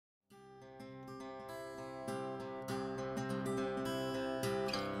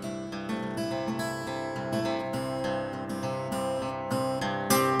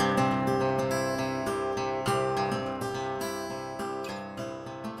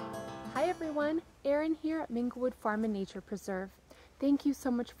everyone, Erin here at Minglewood Farm and Nature Preserve. Thank you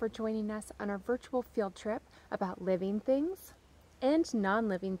so much for joining us on our virtual field trip about living things and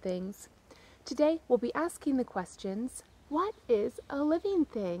non-living things. Today we'll be asking the questions, what is a living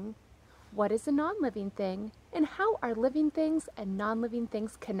thing? What is a non-living thing? And how are living things and non-living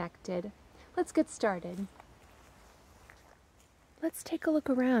things connected? Let's get started. Let's take a look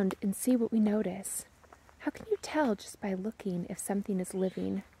around and see what we notice. How can you tell just by looking if something is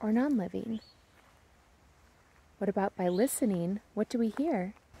living or non-living? What about by listening? What do we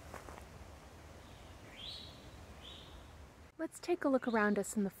hear? Let's take a look around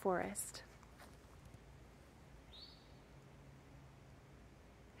us in the forest.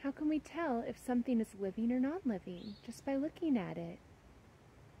 How can we tell if something is living or non-living just by looking at it?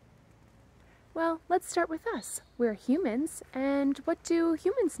 Well, let's start with us. We're humans, and what do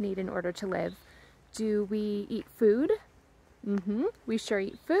humans need in order to live? Do we eat food? We sure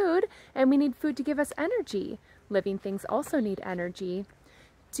eat food, and we need food to give us energy. Living things also need energy.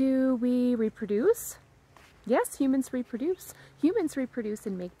 Do we reproduce? Yes, humans reproduce. Humans reproduce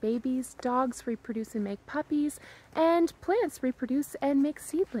and make babies, dogs reproduce and make puppies, and plants reproduce and make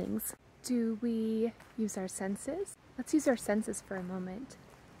seedlings. Do we use our senses? Let's use our senses for a moment.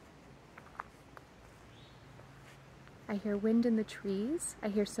 I hear wind in the trees. I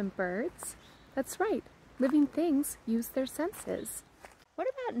hear some birds. That's right, living things use their senses. What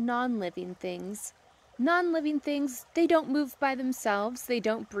about non-living things? Non-living things, they don't move by themselves, they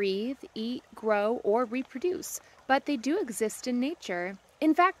don't breathe, eat, grow, or reproduce, but they do exist in nature.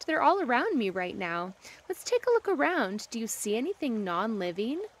 In fact, they're all around me right now. Let's take a look around. Do you see anything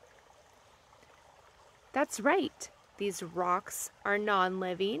non-living? That's right, these rocks are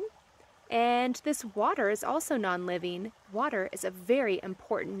non-living. And this water is also non-living. Water is a very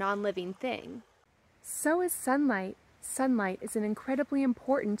important non-living thing. So is sunlight. Sunlight is an incredibly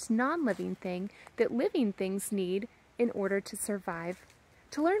important non-living thing that living things need in order to survive.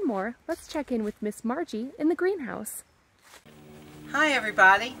 To learn more, let's check in with Miss Margie in the greenhouse. Hi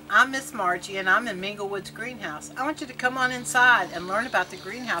everybody, I'm Miss Margie and I'm in Minglewood's greenhouse. I want you to come on inside and learn about the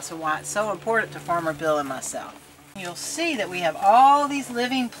greenhouse and why it's so important to Farmer Bill and myself. You'll see that we have all these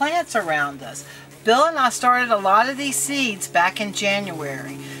living plants around us. Bill and I started a lot of these seeds back in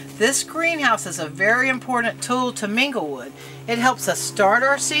January. This greenhouse is a very important tool to Minglewood. It helps us start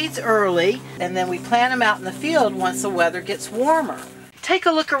our seeds early and then we plant them out in the field once the weather gets warmer. Take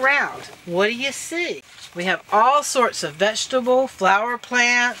a look around. What do you see? We have all sorts of vegetable, flower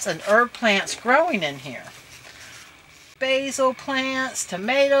plants, and herb plants growing in here. Basil plants,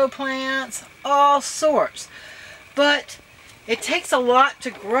 tomato plants, all sorts. But it takes a lot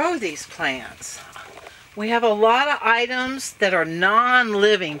to grow these plants. We have a lot of items that are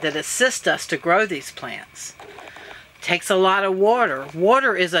non-living that assist us to grow these plants. It takes a lot of water.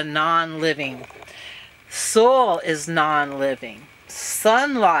 Water is a non-living. Soil is non-living.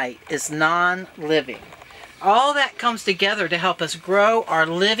 Sunlight is non-living. All that comes together to help us grow our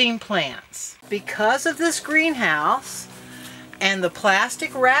living plants. Because of this greenhouse and the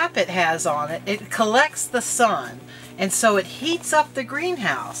plastic wrap it has on it, it collects the sun. And so it heats up the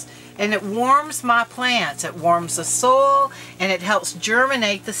greenhouse and it warms my plants. It warms the soil and it helps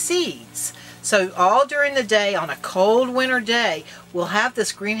germinate the seeds. So all during the day, on a cold winter day, we'll have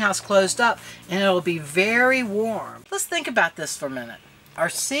this greenhouse closed up and it'll be very warm. Let's think about this for a minute. Are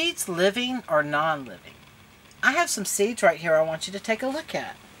seeds living or non-living? I have some seeds right here I want you to take a look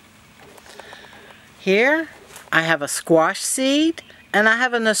at. Here I have a squash seed and I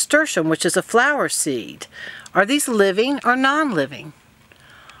have a nasturtium, which is a flower seed. Are these living or non-living?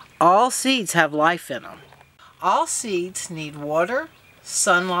 All seeds have life in them. All seeds need water,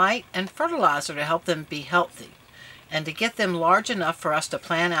 sunlight, and fertilizer to help them be healthy and to get them large enough for us to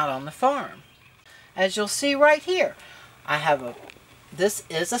plant out on the farm. As you'll see right here, this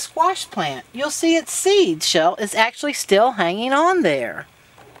is a squash plant. You'll see its seed shell is actually still hanging on there.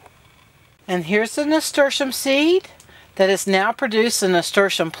 And here's the nasturtium seed that has now produced a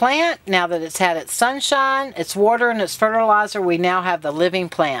nasturtium plant. Now that it's had its sunshine, its water, and its fertilizer, we now have the living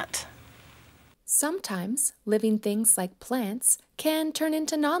plant. Sometimes living things like plants can turn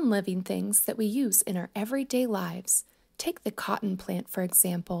into non-living things that we use in our everyday lives. Take the cotton plant, for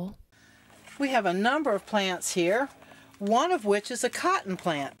example. We have a number of plants here, one of which is a cotton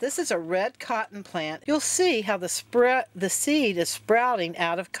plant. This is a red cotton plant. You'll see how the seed is sprouting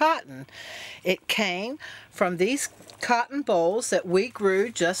out of cotton. It came from these cotton bolls that we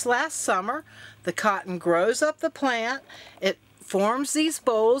grew just last summer. The cotton grows up the plant. It forms these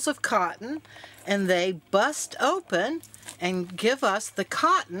bowls of cotton and they bust open and give us the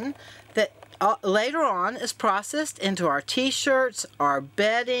cotton that later on is processed into our t-shirts, our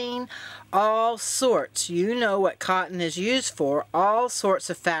bedding, all sorts. You know what cotton is used for, all sorts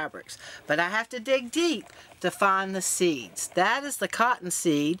of fabrics. But I have to dig deep to find the seeds. That is the cotton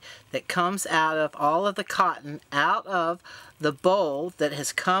seed that comes out of all of the cotton out of the bowl that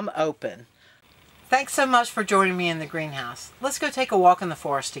has come open. Thanks so much for joining me in the greenhouse. Let's go take a walk in the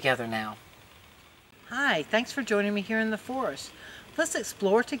forest together now. Hi, thanks for joining me here in the forest. Let's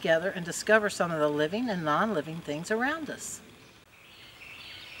explore together and discover some of the living and non-living things around us.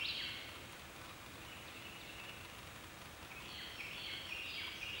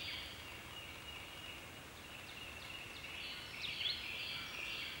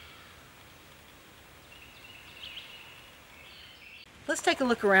 Let's take a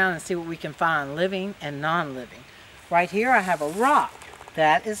look around and see what we can find living and non-living. Right here I have a rock.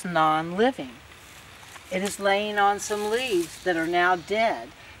 That is non-living. It is laying on some leaves that are now dead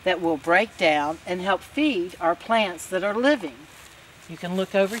that will break down and help feed our plants that are living. You can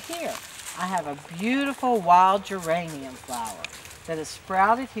look over here. I have a beautiful wild geranium flower that is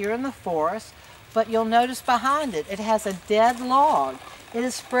sprouted here in the forest, but you'll notice behind it, it has a dead log. It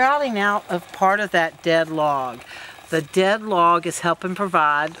is sprouting out of part of that dead log. The dead log is helping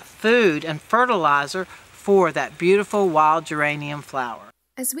provide food and fertilizer for that beautiful wild geranium flower.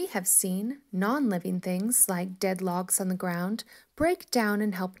 As we have seen, non-living things like dead logs on the ground break down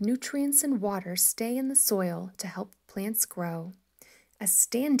and help nutrients and water stay in the soil to help plants grow. A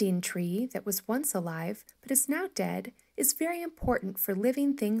standing tree that was once alive but is now dead is very important for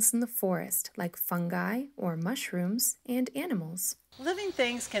living things in the forest like fungi or mushrooms and animals. Living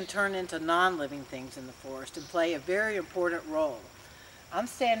things can turn into non-living things in the forest and play a very important role. I'm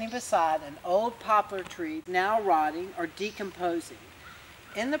standing beside an old poplar tree now rotting or decomposing.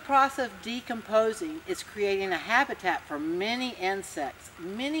 In the process of decomposing, it's creating a habitat for many insects.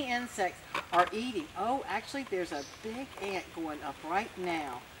 Many insects are eating. Oh, actually there's a big ant going up right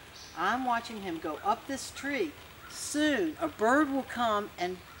now. I'm watching him go up this tree. Soon a bird will come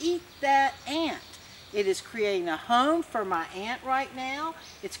and eat that ant. It is creating a home for my ant right now.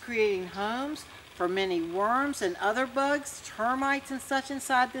 It's creating homes for many worms and other bugs, termites and such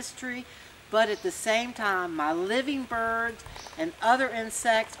inside this tree. But at the same time, my living birds and other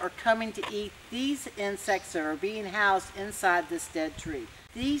insects are coming to eat these insects that are being housed inside this dead tree.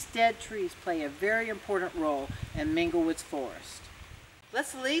 These dead trees play a very important role in Minglewood's forest.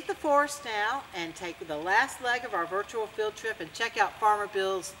 Let's leave the forest now and take the last leg of our virtual field trip and check out Farmer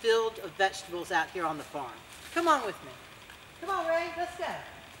Bill's field of vegetables out here on the farm. Come on with me. Come on, Ray, let's go.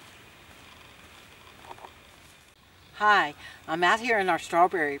 Hi, I'm out here in our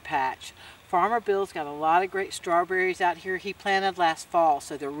strawberry patch. Farmer Bill's got a lot of great strawberries out here he planted last fall,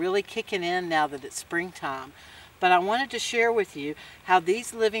 so they're really kicking in now that it's springtime. But I wanted to share with you how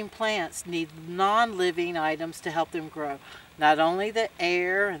these living plants need non-living items to help them grow. Not only the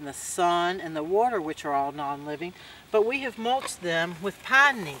air and the sun and the water, which are all non-living, but we have mulched them with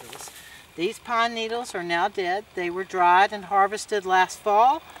pine needles. These pine needles are now dead. They were dried and harvested last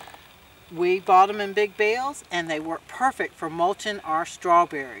fall. We bought them in big bales and they work perfect for mulching our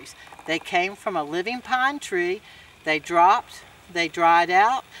strawberries. They came from a living pine tree. They dropped, they dried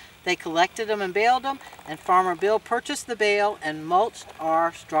out, they collected them and baled them, and Farmer Bill purchased the bale and mulched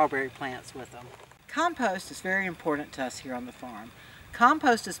our strawberry plants with them. Compost is very important to us here on the farm.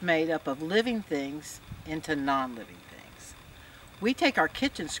 Compost is made up of living things into non-living things. We take our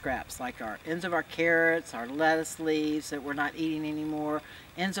kitchen scraps, like our ends of our carrots, our lettuce leaves that we're not eating anymore,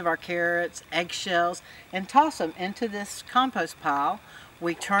 ends of our carrots, eggshells, and toss them into this compost pile.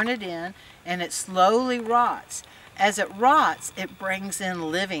 We turn it in and it slowly rots. As it rots, it brings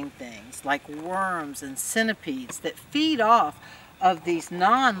in living things like worms and centipedes that feed off of these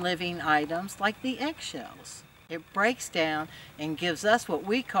non-living items like the eggshells. It breaks down and gives us what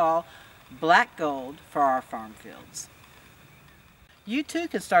we call black gold for our farm fields. You too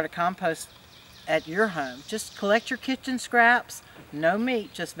can start a compost at your home. Just collect your kitchen scraps, no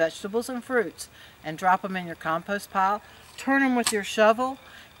meat, just vegetables and fruits, and drop them in your compost pile. Turn them with your shovel.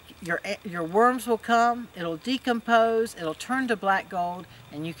 Your worms will come, it'll decompose, it'll turn to black gold,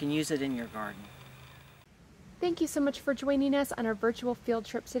 and you can use it in your garden. Thank you so much for joining us on our virtual field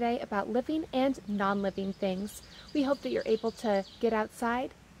trip today about living and non-living things. We hope that you're able to get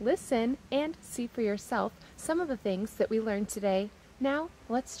outside, listen, and see for yourself some of the things that we learned today. Now,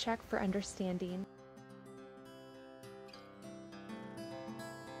 let's check for understanding.